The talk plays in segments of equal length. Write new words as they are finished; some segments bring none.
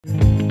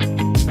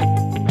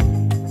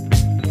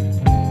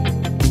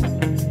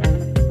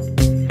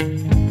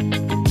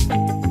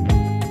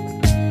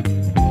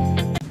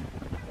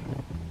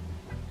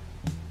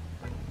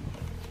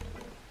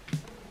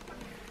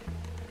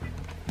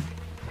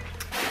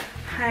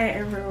Hi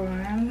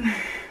everyone.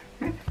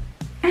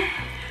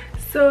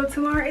 So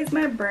tomorrow is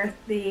my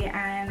birthday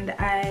and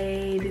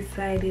I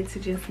decided to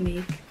just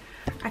make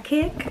a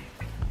cake.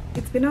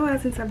 It's been a while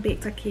since I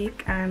baked a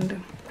cake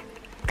and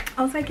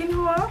I was like, you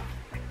know what,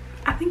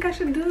 I think I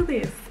should do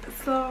this.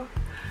 So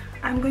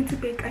I'm going to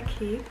bake a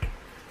cake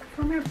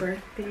for my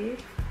birthday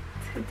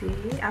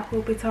today. I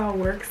hope it all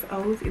works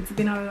out. It's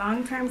been a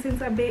long time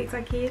since I baked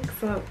a cake,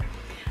 so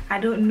I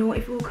don't know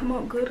if it will come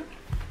out good,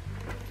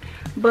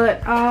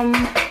 but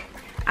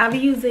I'll be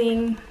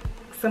using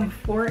some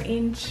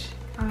 4-inch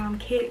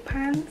cake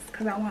pans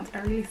because I want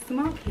a really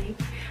small cake.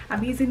 I'll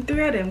be using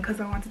 3 of them because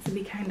I want it to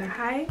be kind of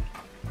high,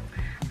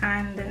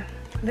 and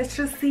let's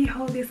just see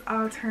how this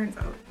all turns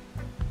out.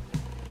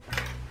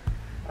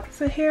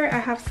 So here I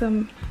have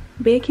some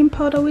baking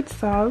powder with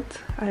salt,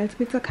 a little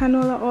bit of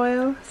canola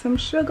oil, some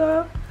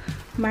sugar,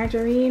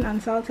 margarine,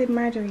 unsalted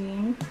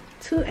margarine,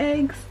 2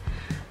 eggs,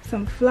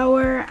 some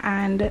flour,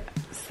 and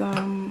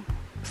some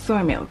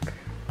soy milk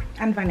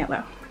and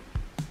vanilla.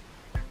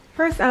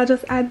 First, I'll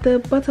just add the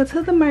butter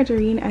to the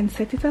margarine and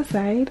set it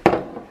aside.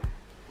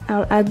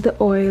 I'll add the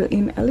oil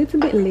in a little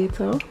bit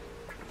later.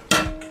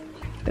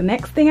 The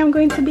next thing I'm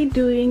going to be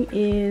doing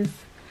is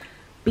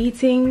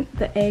beating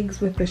the eggs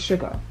with the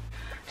sugar.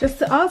 Just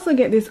to also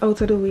get this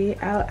out of the way,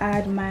 I'll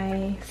add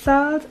my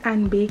salt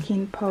and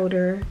baking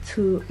powder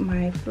to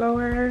my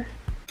flour.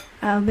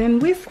 I'll then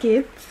whisk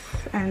it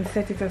and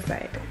set it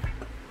aside.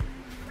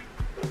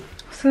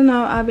 So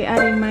now I'll be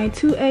adding my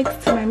 2 eggs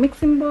to my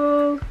mixing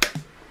bowl.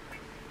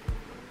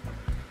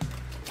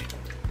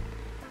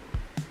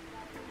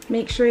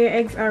 Make sure your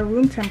eggs are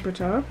room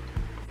temperature.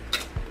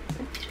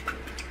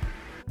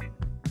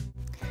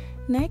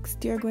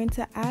 Next, you're going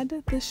to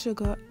add the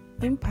sugar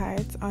in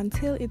parts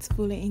until it's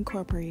fully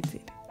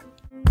incorporated.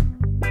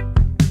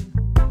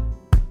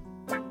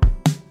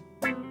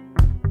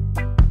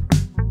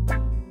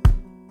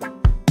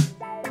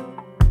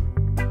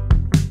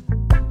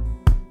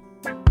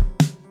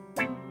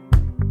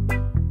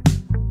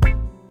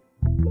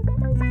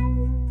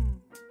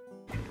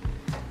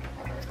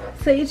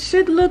 So it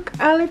should look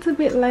a little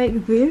bit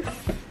like this,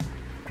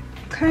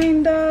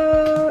 kind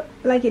of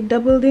like it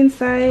doubled in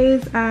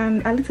size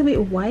and a little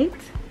bit white.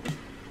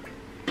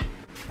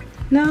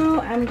 Now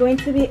I'm going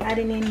to be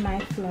adding in my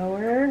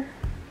flour.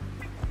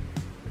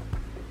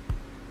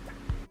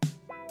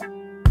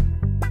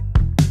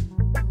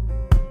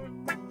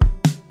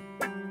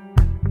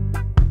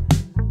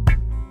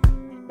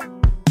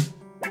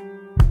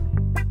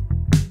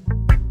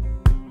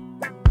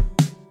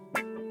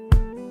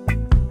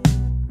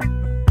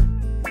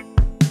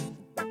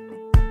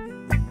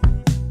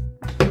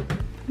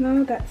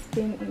 Now that's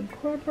been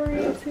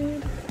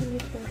incorporated,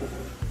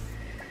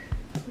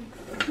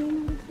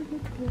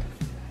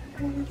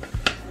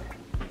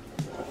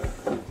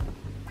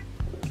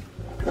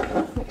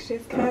 make sure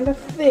it's kind of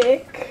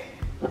thick,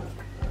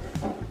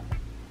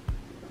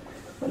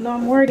 but now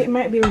I'm worried it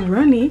might be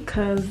runny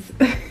because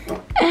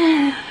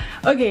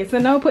okay, so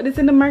now put this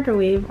in the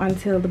microwave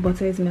until the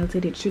butter is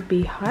melted. It should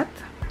be hot,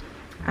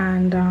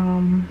 and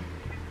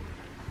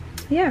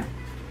yeah.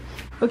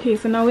 Okay,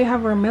 so now we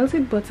have our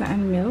melted butter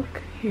and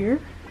milk here,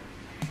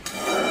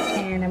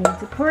 and I'm going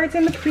to pour it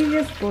in the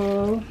previous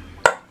bowl.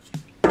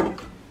 I'm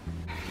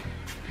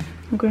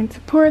going to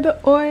pour the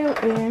oil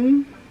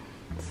in.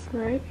 It's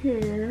right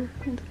here.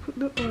 I'm going to put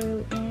the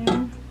oil in.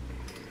 I'm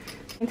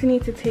going to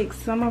need to take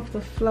some of the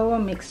flour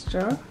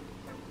mixture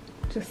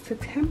just to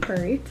temper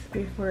it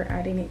before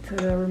adding it to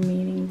the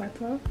remaining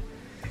butter.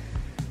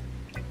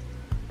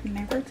 I've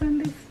never done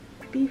this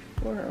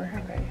before, or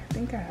have I? I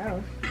think I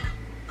have.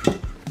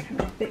 Kind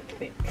of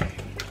thick.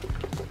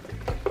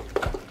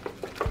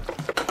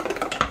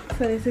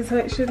 So this is how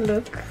it should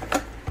look.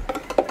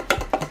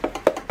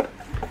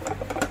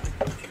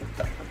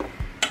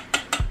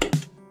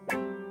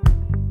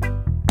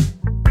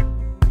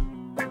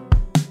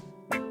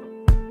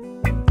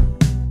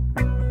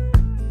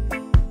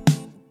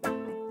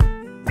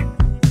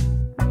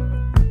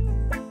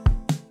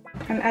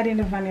 And adding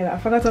the vanilla. I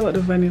forgot about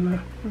the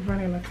vanilla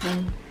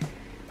thing.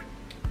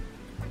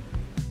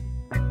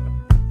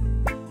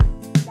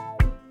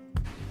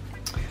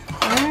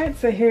 Alright,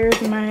 so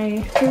here's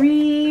my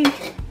 3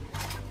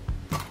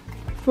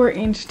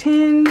 4-inch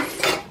tins.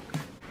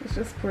 Let's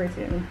just pour it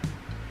in.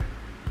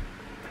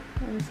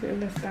 A little bit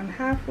less than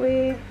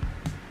halfway.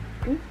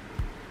 Ooh.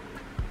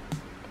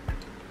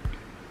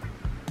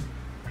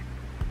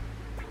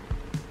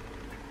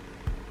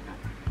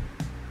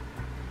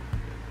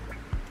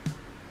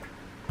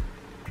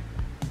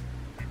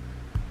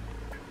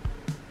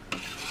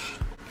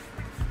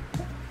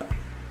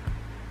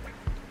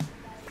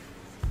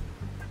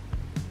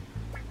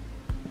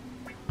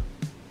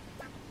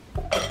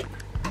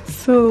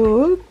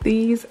 So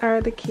these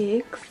are the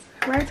cakes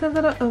right out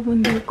of the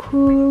oven. They're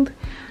cooled.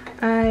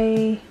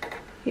 It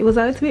was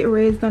a little bit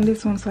raised on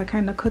this one, so I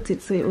kind of cut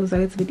it so it was a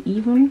little bit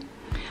even,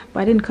 but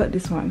I didn't cut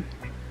this one.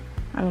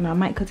 I don't know, I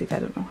might cut it, I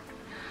don't know.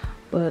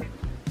 But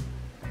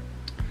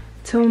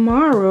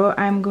tomorrow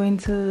I'm going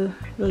to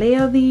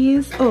layer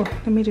these. Oh,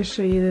 let me just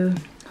show you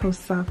how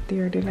soft they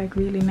are. They're like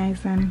really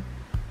nice and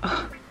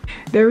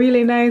they're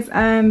really nice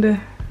and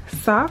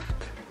soft.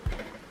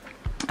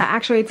 I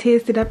actually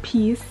tasted a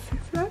piece.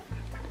 I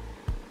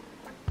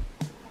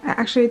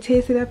actually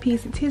tasted a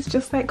piece. It tastes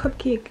just like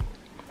cupcake.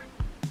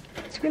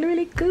 It's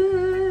really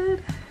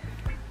good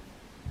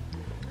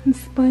and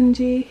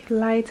spongy,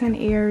 light and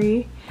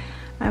airy.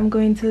 I'm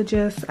going to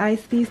just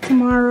ice these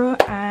tomorrow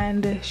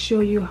and show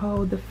you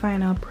how the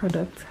final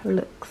product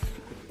looks.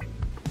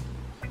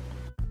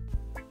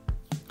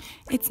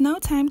 It's now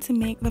time to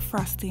make the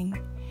frosting.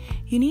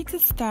 You need to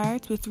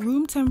start with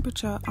room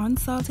temperature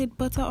unsalted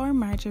butter or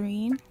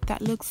margarine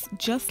that looks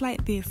just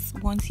like this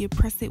once you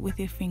press it with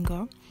your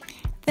finger.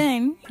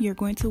 Then you're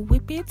going to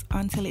whip it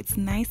until it's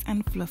nice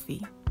and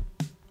fluffy.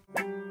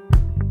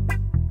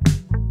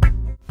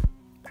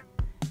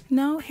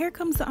 Now here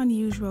comes the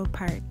unusual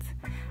part.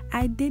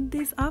 I did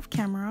this off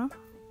camera,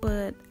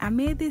 but I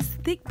made this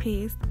thick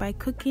paste by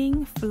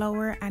cooking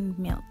flour and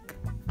milk.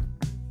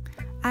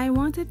 I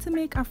wanted to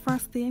make a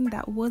frosting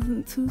that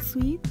wasn't too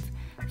sweet,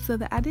 so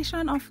the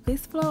addition of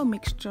this flour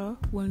mixture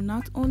will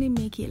not only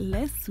make it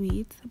less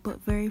sweet,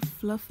 but very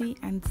fluffy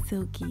and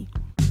silky.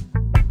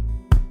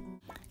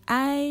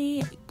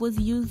 I was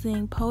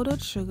using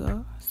powdered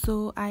sugar,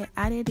 so I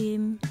added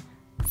in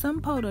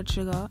some powdered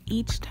sugar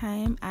each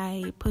time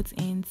I put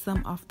in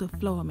some of the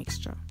flour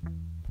mixture.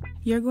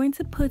 You're going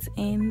to put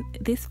in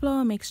this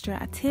flour mixture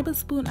a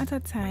tablespoon at a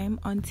time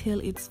until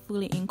it's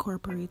fully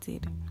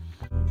incorporated.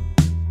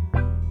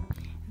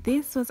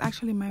 This was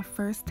actually my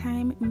first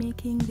time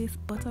making this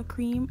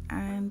buttercream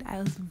and I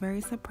was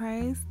very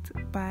surprised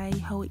by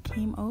how it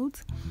came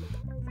out.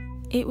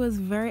 It was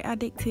very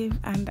addictive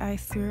and I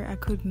swear I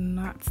could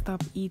not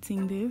stop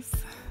eating this.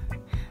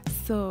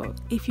 So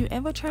if you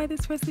ever try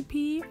this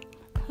recipe,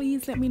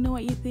 please let me know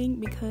what you think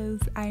because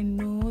I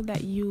know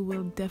that you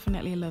will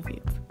definitely love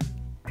it.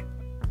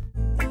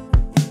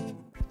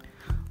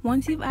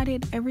 Once you've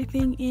added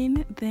everything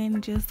in,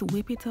 then just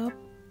whip it up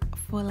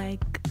for like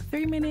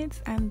 3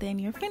 minutes and then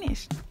you're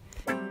finished.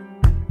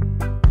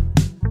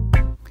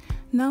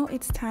 Now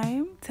it's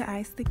time to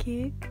ice the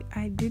cake.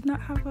 I did not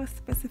have a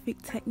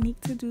specific technique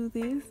to do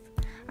this.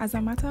 As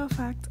a matter of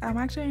fact, I'm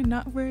actually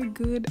not very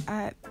good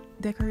at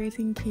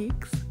decorating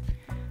cakes.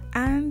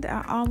 And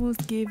I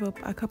almost gave up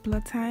a couple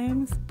of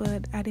times,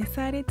 but I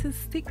decided to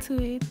stick to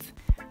it.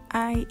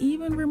 I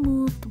even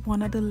removed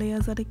one of the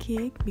layers of the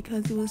cake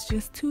because it was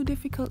just too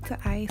difficult to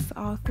ice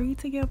all 3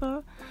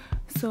 together.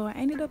 So I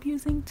ended up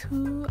using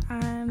 2,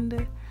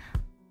 and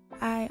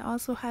I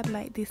also had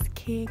like this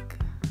cake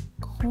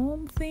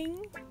comb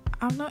thing.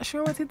 I'm not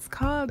sure what it's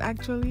called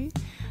actually,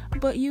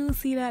 but you'll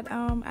see that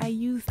I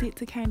used it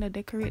to kind of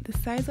decorate the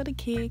sides of the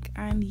cake,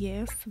 and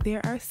yes,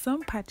 there are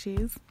some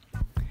patches,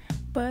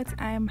 but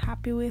I am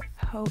happy with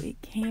how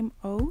it came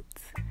out.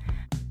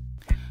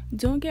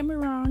 Don't get me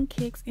wrong,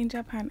 cakes in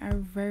Japan are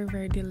very,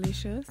 very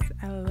delicious.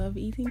 I love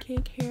eating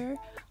cake here.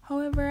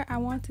 However, I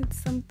wanted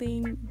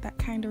something that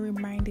kind of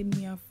reminded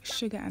me of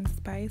sugar and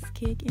spice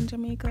cake in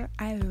Jamaica.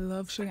 I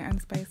love sugar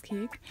and spice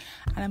cake,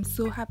 and I'm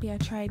so happy I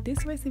tried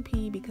this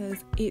recipe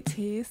because it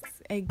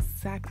tastes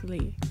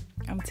exactly,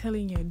 I'm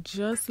telling you,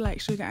 just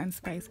like sugar and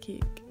spice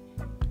cake.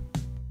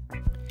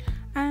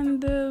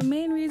 And the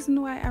main reason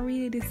why I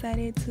really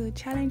decided to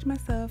challenge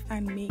myself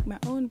and make my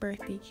own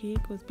birthday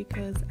cake was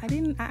because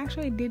I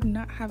actually did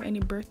not have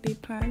any birthday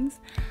plans,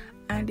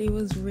 and it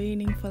was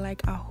raining for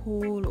like a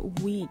whole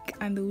week,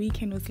 and the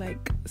weekend was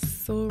like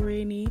so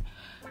rainy.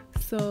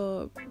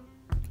 So,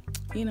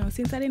 you know,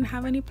 since I didn't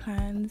have any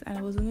plans and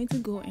I wasn't going to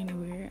go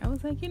anywhere, I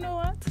was like, you know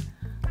what?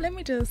 Let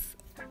me just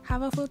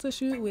have a photo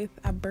shoot with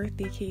a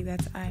birthday cake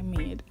that I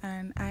made,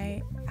 and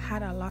I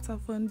had a lot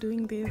of fun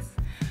doing this.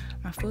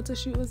 My photo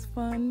shoot was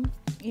fun.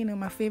 You know,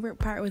 my favorite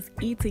part was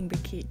eating the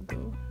cake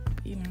though.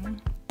 You know,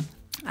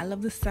 I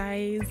love the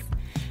size.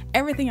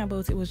 Everything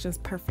about it was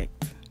just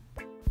perfect.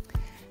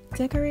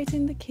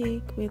 Decorating the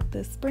cake with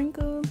the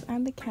sprinkles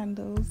and the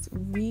candles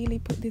really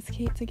put this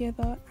cake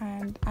together,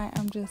 and I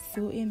am just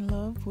so in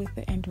love with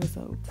the end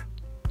result.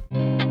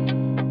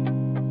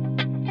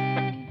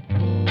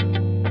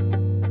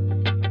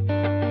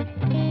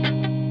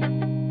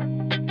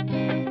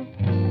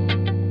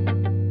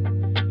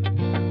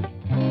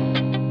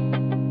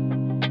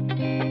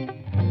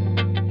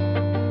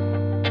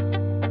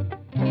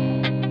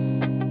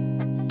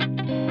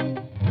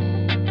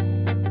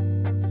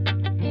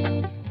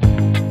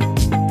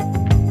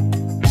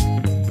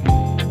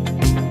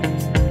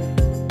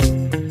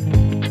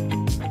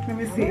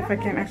 If I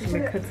can actually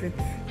cut it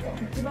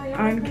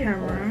on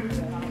camera.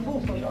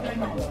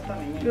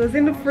 It was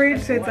in the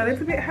fridge, so it's a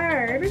little bit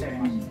hard. This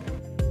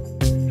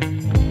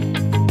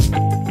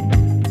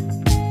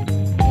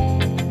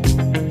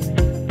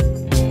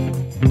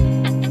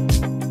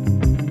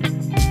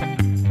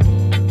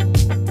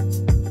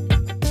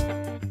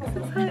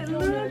is how it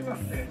looks.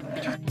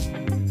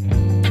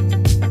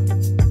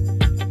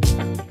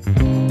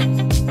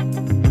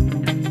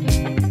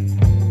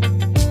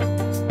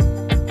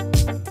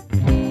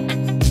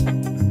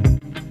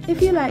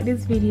 If you like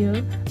this video,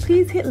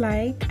 Please hit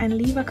like and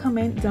leave a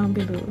comment down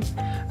below.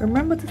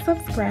 Remember to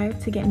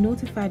subscribe to get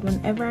notified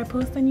whenever I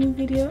post a new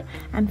video,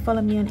 and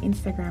follow me on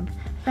Instagram.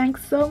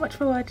 Thanks so much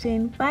for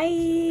watching.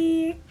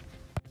 Bye!